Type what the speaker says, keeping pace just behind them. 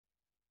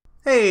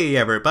Hey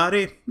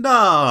everybody,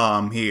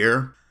 Dom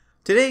here.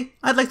 Today,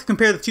 I'd like to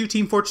compare the two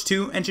Team Fortress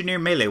 2 engineer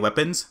melee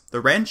weapons, the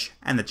wrench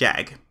and the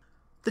jag.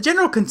 The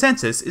general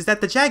consensus is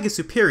that the jag is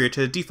superior to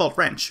the default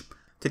wrench.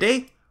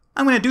 Today,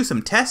 I'm going to do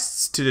some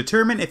tests to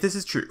determine if this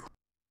is true.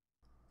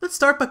 Let's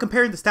start by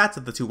comparing the stats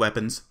of the two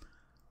weapons.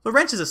 The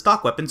wrench is a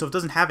stock weapon, so it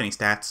doesn't have any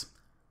stats.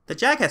 The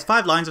jag has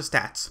 5 lines of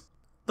stats.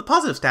 The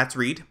positive stats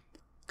read,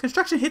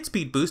 construction hit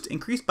speed boost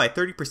increased by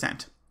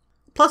 30%,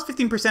 plus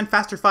 15%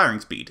 faster firing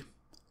speed.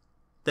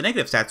 The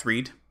negative stats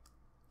read,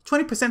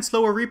 20%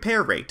 slower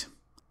repair rate,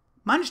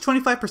 minus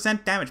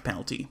 25% damage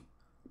penalty,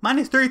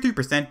 minus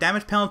 33%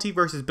 damage penalty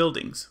versus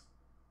buildings.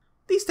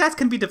 These stats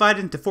can be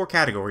divided into 4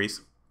 categories.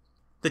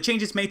 The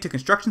changes made to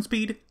construction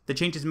speed, the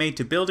changes made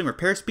to building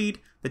repair speed,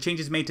 the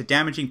changes made to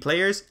damaging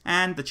players,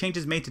 and the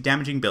changes made to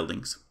damaging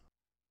buildings.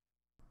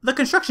 The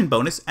construction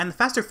bonus and the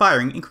faster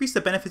firing increase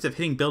the benefits of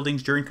hitting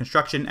buildings during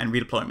construction and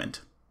redeployment.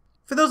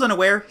 For those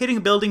unaware, hitting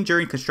a building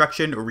during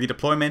construction or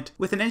redeployment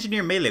with an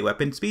engineer melee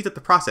weapon speeds up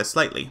the process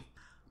slightly.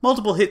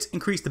 Multiple hits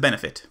increase the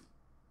benefit.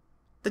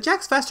 The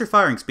jag's faster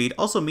firing speed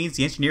also means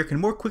the engineer can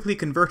more quickly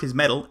convert his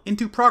metal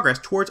into progress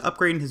towards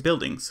upgrading his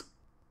buildings.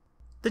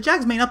 The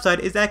jag's main upside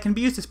is that it can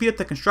be used to speed up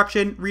the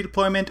construction,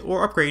 redeployment,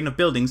 or upgrading of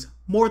buildings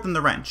more than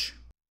the wrench.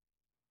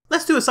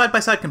 Let's do a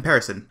side-by-side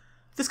comparison.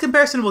 This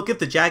comparison will give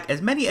the jag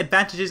as many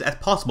advantages as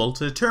possible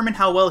to determine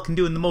how well it can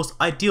do in the most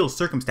ideal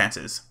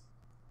circumstances.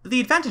 The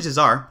advantages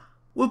are,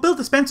 we'll build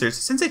dispensers.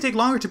 Since they take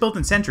longer to build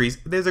than sentries,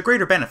 there's a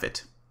greater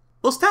benefit.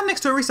 We'll stand next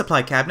to a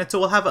resupply cabinet, so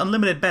we'll have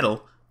unlimited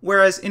metal,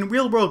 whereas in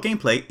real-world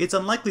gameplay, it's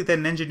unlikely that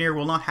an engineer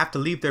will not have to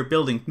leave their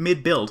building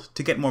mid-build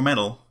to get more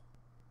metal.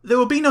 There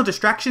will be no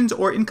distractions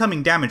or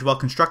incoming damage while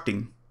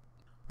constructing.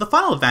 The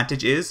final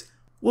advantage is,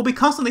 we'll be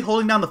constantly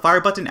holding down the fire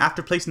button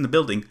after placing the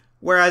building,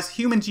 whereas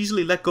humans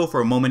usually let go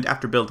for a moment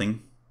after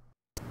building.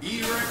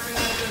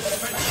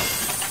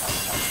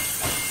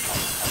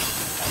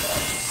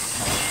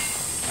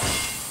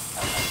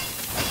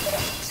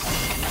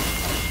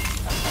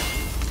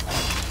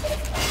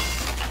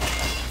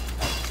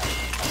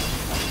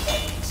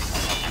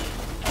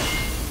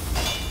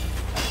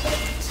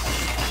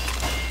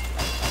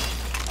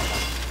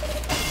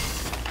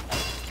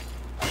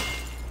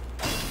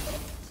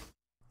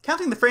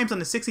 Counting the frames on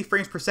the 60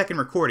 frames per second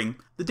recording,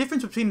 the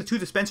difference between the two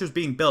dispensers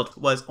being built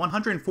was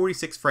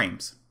 146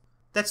 frames.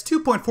 That's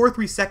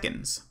 2.43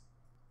 seconds.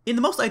 In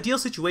the most ideal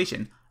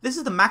situation, this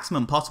is the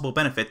maximum possible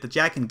benefit the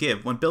jag can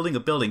give when building a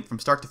building from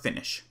start to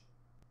finish.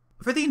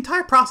 For the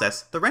entire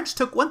process, the wrench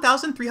took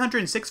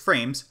 1,306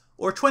 frames,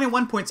 or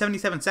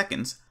 21.77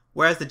 seconds,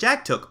 whereas the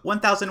jag took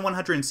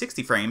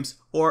 1,160 frames,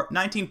 or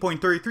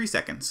 19.33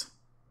 seconds.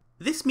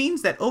 This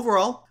means that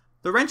overall,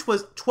 the wrench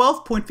was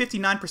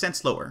 12.59%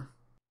 slower.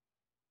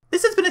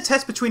 This has been a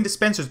test between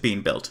dispensers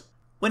being built.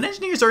 When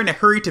engineers are in a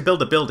hurry to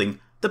build a building,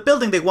 the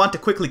building they want to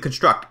quickly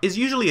construct is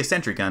usually a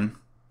sentry gun.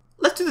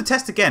 Let's do the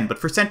test again, but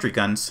for sentry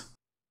guns.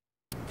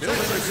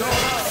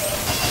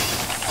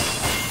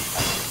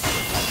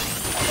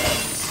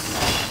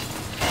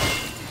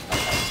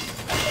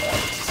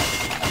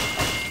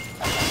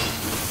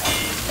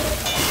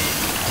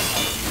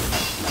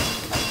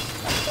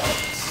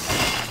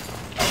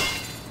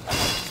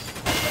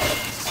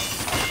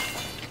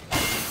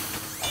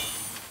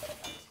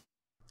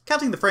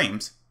 Counting the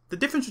frames, the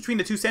difference between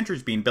the two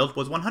sentries being built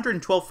was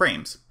 112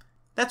 frames.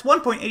 That's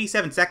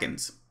 1.87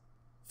 seconds.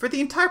 For the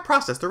entire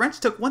process, the wrench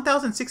took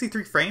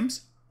 1,063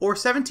 frames, or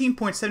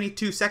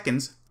 17.72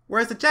 seconds,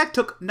 whereas the jag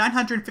took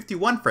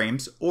 951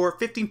 frames, or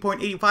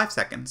 15.85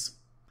 seconds.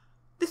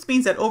 This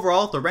means that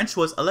overall, the wrench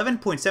was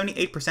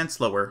 11.78%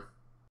 slower.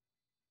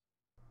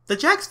 The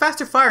jag's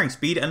faster firing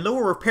speed and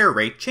lower repair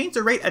rate change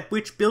the rate at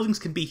which buildings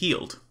can be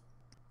healed.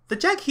 The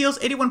jag heals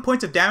 81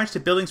 points of damage to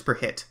buildings per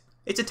hit.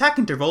 Its attack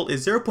interval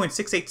is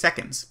 0.68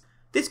 seconds.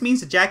 This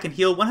means the jag can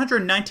heal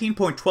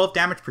 119.12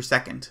 damage per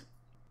second.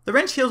 The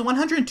wrench heals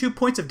 102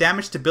 points of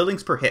damage to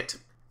buildings per hit.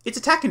 Its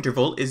attack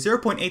interval is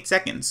 0.8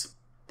 seconds.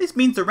 This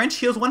means the wrench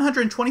heals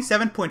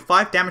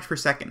 127.5 damage per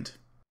second.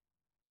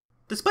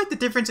 Despite the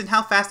difference in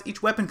how fast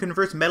each weapon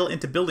converts metal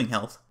into building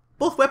health,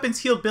 both weapons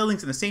heal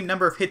buildings in the same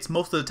number of hits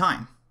most of the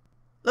time.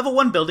 Level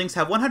 1 buildings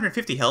have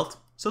 150 health,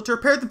 so to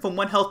repair them from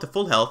 1 health to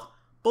full health,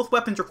 both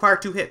weapons require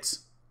 2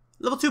 hits.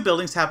 Level 2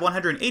 buildings have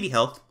 180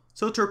 health,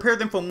 so to repair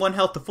them from 1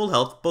 health to full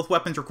health, both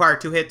weapons require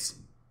 2 hits.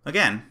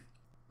 Again.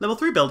 Level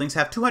 3 buildings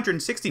have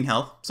 216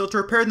 health, so to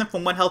repair them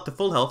from 1 health to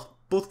full health,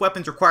 both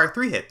weapons require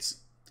 3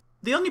 hits.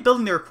 The only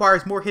building that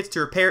requires more hits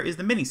to repair is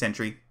the mini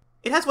sentry.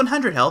 It has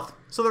 100 health,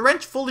 so the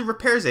wrench fully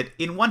repairs it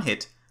in 1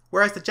 hit,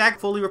 whereas the jag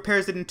fully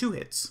repairs it in 2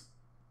 hits.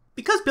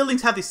 Because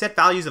buildings have these set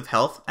values of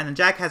health, and the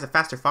jag has a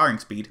faster firing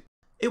speed,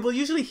 it will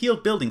usually heal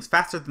buildings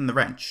faster than the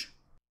wrench.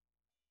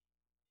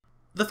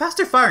 The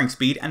faster firing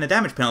speed and the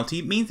damage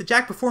penalty means the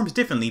jag performs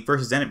differently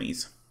versus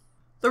enemies.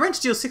 The wrench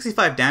deals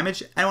 65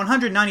 damage and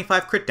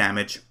 195 crit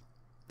damage.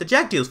 The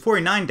jag deals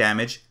 49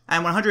 damage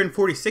and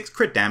 146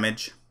 crit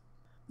damage.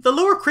 The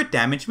lower crit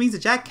damage means the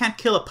jag can't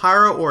kill a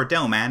pyro or a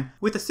demo man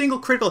with a single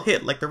critical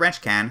hit like the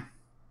wrench can.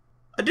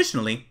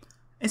 Additionally,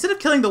 Instead of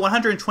killing the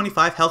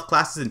 125 health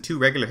classes in 2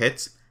 regular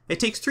hits, it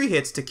takes 3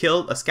 hits to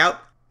kill a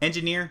scout,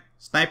 engineer,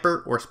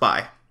 sniper, or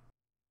spy.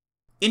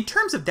 In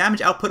terms of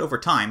damage output over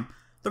time,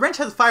 the wrench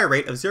has a fire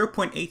rate of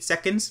 0.8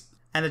 seconds,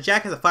 and the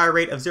jag has a fire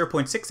rate of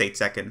 0.68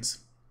 seconds.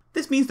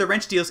 This means the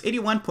wrench deals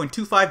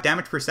 81.25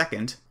 damage per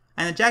second,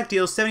 and the jag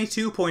deals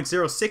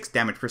 72.06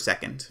 damage per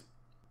second.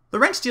 The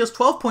wrench deals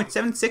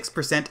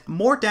 12.76%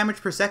 more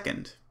damage per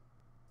second.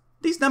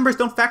 These numbers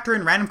don't factor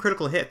in random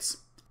critical hits.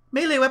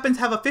 Melee weapons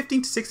have a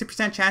 15 to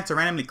 60% chance to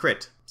randomly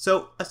crit,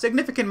 so a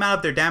significant amount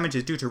of their damage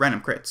is due to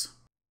random crits.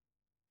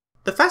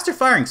 The faster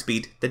firing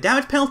speed, the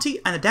damage penalty,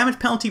 and the damage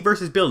penalty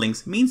versus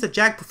buildings means the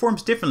jag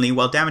performs differently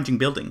while damaging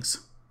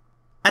buildings.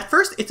 At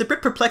first, it's a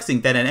bit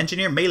perplexing that an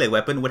engineer melee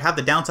weapon would have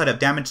the downside of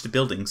damage to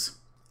buildings.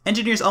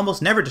 Engineers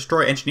almost never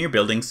destroy engineer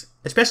buildings,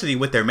 especially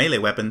with their melee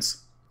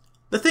weapons.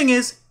 The thing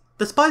is,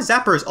 the spy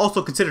zapper is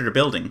also considered a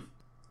building.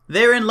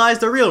 Therein lies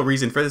the real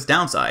reason for this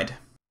downside.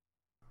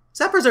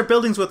 Zappers are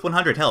buildings with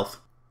 100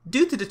 health.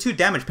 Due to the 2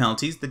 damage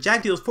penalties, the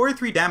jag deals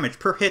 43 damage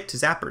per hit to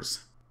zappers.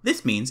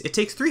 This means it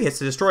takes 3 hits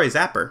to destroy a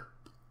zapper.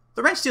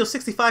 The wrench deals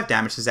 65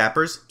 damage to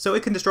zappers, so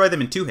it can destroy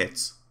them in 2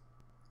 hits.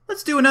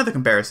 Let's do another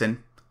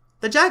comparison.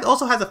 The jag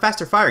also has a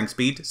faster firing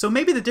speed, so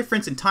maybe the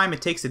difference in time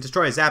it takes to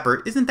destroy a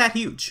zapper isn't that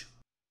huge.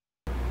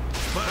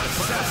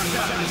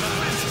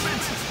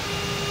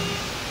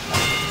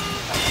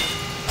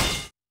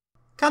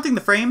 Counting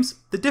the frames,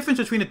 the difference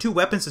between the 2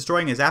 weapons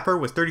destroying a zapper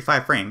was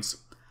 35 frames.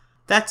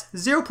 That's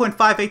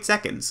 0.58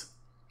 seconds.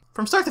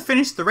 From start to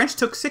finish, the wrench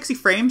took 60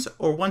 frames,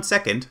 or 1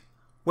 second,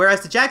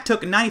 whereas the jag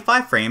took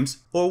 95 frames,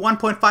 or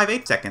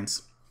 1.58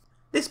 seconds.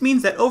 This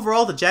means that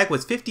overall the jag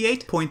was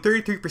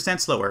 58.33%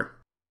 slower.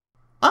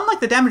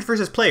 Unlike the damage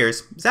versus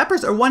players,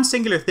 zappers are one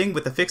singular thing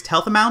with a fixed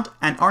health amount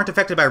and aren't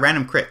affected by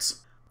random crits.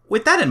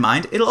 With that in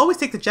mind, it'll always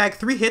take the jag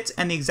 3 hits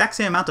and the exact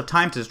same amount of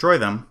time to destroy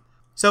them.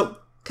 So,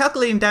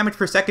 calculating damage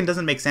per second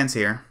doesn't make sense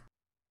here.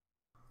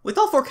 With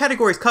all 4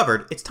 categories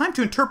covered, it's time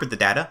to interpret the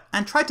data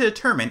and try to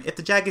determine if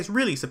the jag is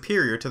really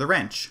superior to the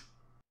wrench.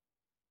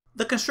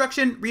 The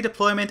construction,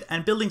 redeployment,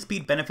 and building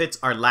speed benefits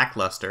are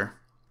lackluster.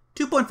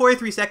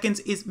 2.43 seconds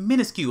is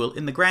minuscule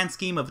in the grand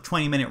scheme of a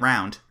 20-minute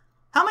round.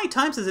 How many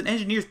times does an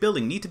engineer's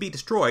building need to be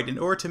destroyed in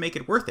order to make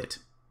it worth it?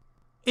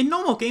 In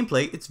normal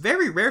gameplay, it's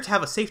very rare to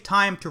have a safe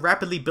time to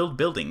rapidly build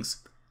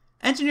buildings.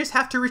 Engineers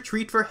have to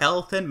retreat for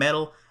health and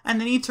metal, and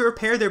they need to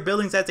repair their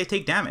buildings as they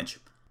take damage.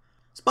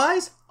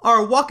 Spies are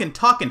a walk and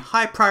talk and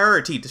high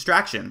priority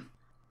distraction.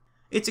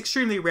 It's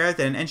extremely rare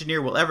that an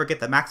engineer will ever get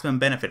the maximum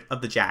benefit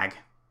of the jag.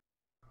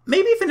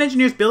 Maybe if an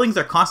engineer's buildings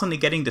are constantly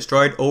getting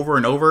destroyed over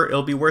and over,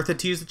 it'll be worth it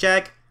to use the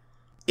jag.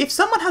 If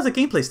someone has a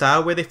gameplay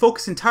style where they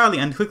focus entirely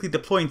on quickly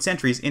deploying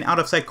sentries in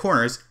out-of-sight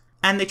corners,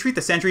 and they treat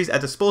the sentries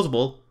as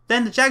disposable,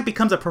 then the jag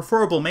becomes a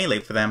preferable melee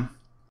for them.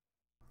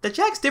 The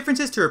jag's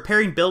differences to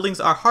repairing buildings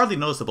are hardly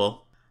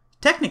noticeable.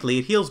 Technically,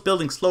 it heals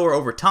buildings slower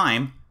over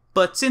time,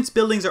 but since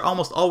buildings are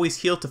almost always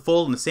healed to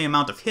full in the same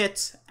amount of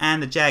hits,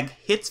 and the jag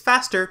hits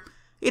faster,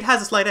 it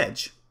has a slight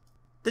edge.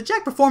 The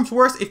jag performs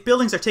worse if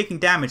buildings are taking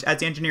damage as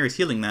the engineer is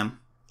healing them.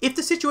 If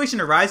the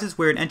situation arises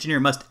where an engineer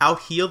must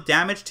out-heal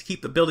damage to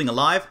keep the building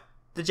alive,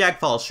 the jag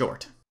falls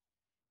short.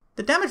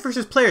 The damage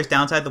versus players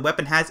downside the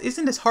weapon has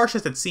isn't as harsh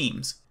as it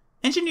seems.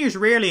 Engineers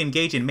rarely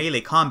engage in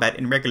melee combat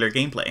in regular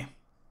gameplay.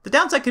 The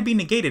downside can be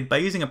negated by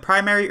using a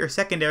primary or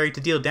secondary to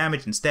deal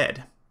damage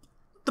instead.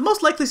 The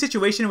most likely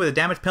situation where the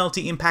damage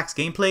penalty impacts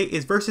gameplay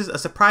is versus a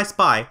surprise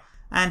spy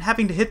and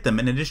having to hit them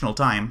an additional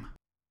time.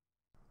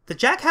 The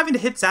jag having to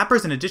hit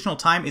zappers an additional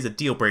time is a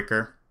deal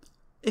breaker.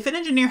 If an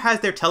engineer has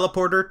their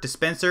teleporter,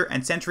 dispenser,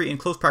 and sentry in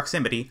close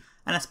proximity,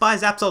 and a spy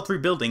zaps all 3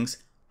 buildings,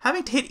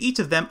 having to hit each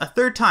of them a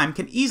 3rd time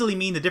can easily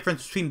mean the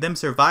difference between them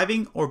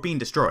surviving or being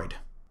destroyed.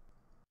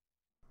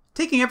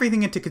 Taking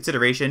everything into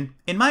consideration,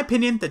 in my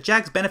opinion, the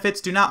jag's benefits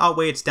do not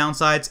outweigh its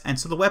downsides, and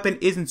so the weapon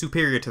isn't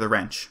superior to the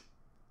wrench.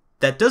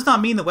 That does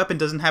not mean the weapon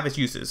doesn't have its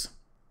uses.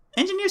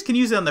 Engineers can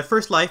use it on their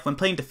first life when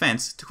playing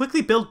defense to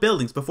quickly build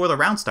buildings before the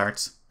round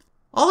starts.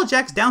 All the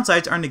jag's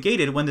downsides are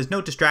negated when there's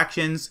no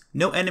distractions,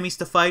 no enemies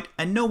to fight,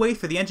 and no way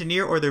for the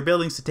engineer or their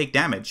buildings to take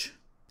damage.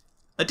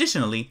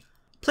 Additionally,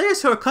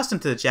 players who are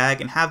accustomed to the jag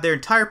and have their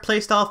entire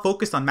playstyle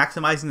focused on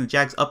maximizing the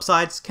jag's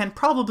upsides can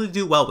probably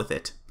do well with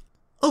it.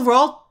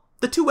 Overall,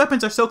 the 2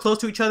 weapons are so close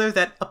to each other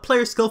that a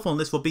player's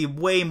skillfulness will be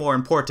way more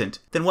important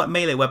than what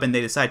melee weapon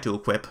they decide to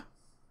equip.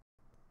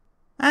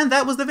 And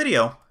that was the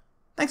video.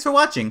 Thanks for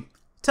watching.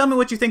 Tell me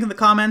what you think in the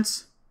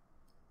comments.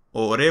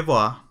 Au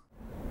revoir.